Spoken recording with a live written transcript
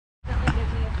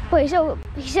Wait, so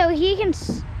he's learning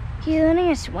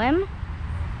to swim?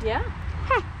 Yeah.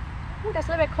 Huh. Ooh, that's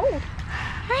a little bit cold.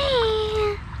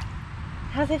 Hi.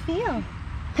 How's it feel?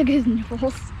 Look at his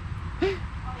nipples.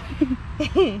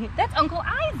 That's Uncle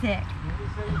Isaac.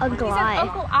 Uncle He said I.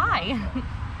 Uncle I. Do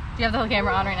you have the whole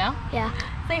camera on right now? Yeah.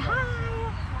 Say hi.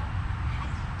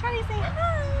 Charlie, say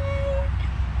hi.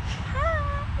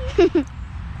 Hi.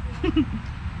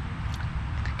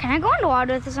 Can I go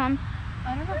underwater with this on?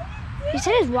 I don't know. He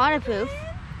said it's waterproof,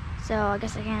 so I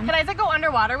guess I can. Can Isaac go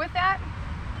underwater with that?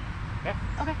 Yeah.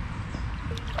 Okay.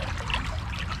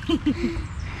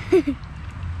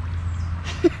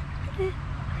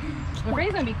 I'm afraid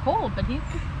he's gonna be cold, but he.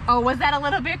 Oh, was that a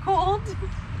little bit cold? He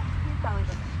probably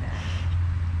doesn't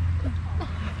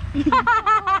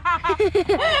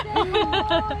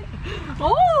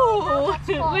Oh,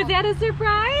 was that a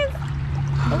surprise?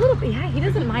 A little bit. Yeah, he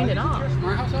doesn't mind at all.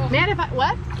 Man, if I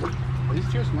what? Are these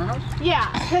to your summer house?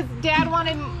 Yeah, because Dad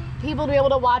wanted people to be able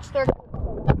to watch their. But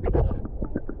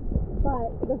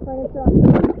the furniture on the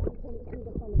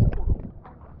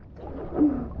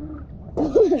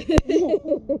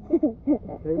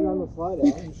Take me on the slide,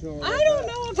 I'm sure. I don't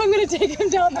know if I'm going to take him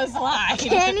down the slide.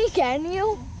 Can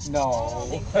you? No.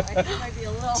 I think it might be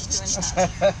a little too intense.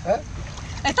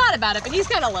 I thought about it, but he's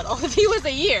kind of little. If he was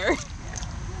a year.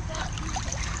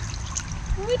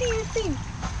 What do you think?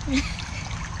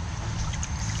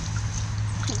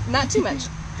 Not too much.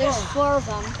 There's 4 of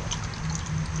them.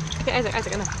 Okay,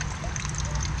 Isaac, enough.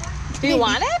 Do you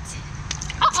want it?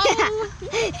 Uh-oh.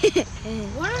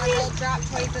 One of these drop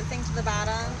toys that sink to the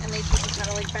bottom, and they just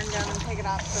gotta like bend down and pick it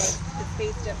up so the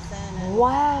space dips in. And,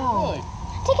 Wow.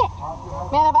 Take it.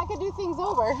 Man, if I could do things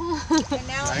over. and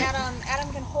now Adam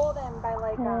can hold him by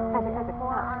like forearms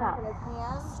in his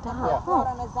hands. Stop. And he'll float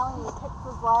on his belly and he kicks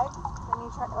his legs and he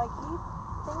tries like he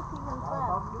thinks he can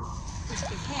swim.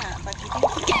 He can't, but he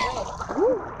thinks he can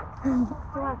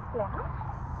swim.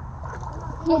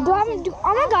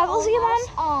 Are my goggles here,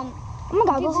 Mom? Are my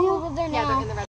goggles here? Yeah, they're in the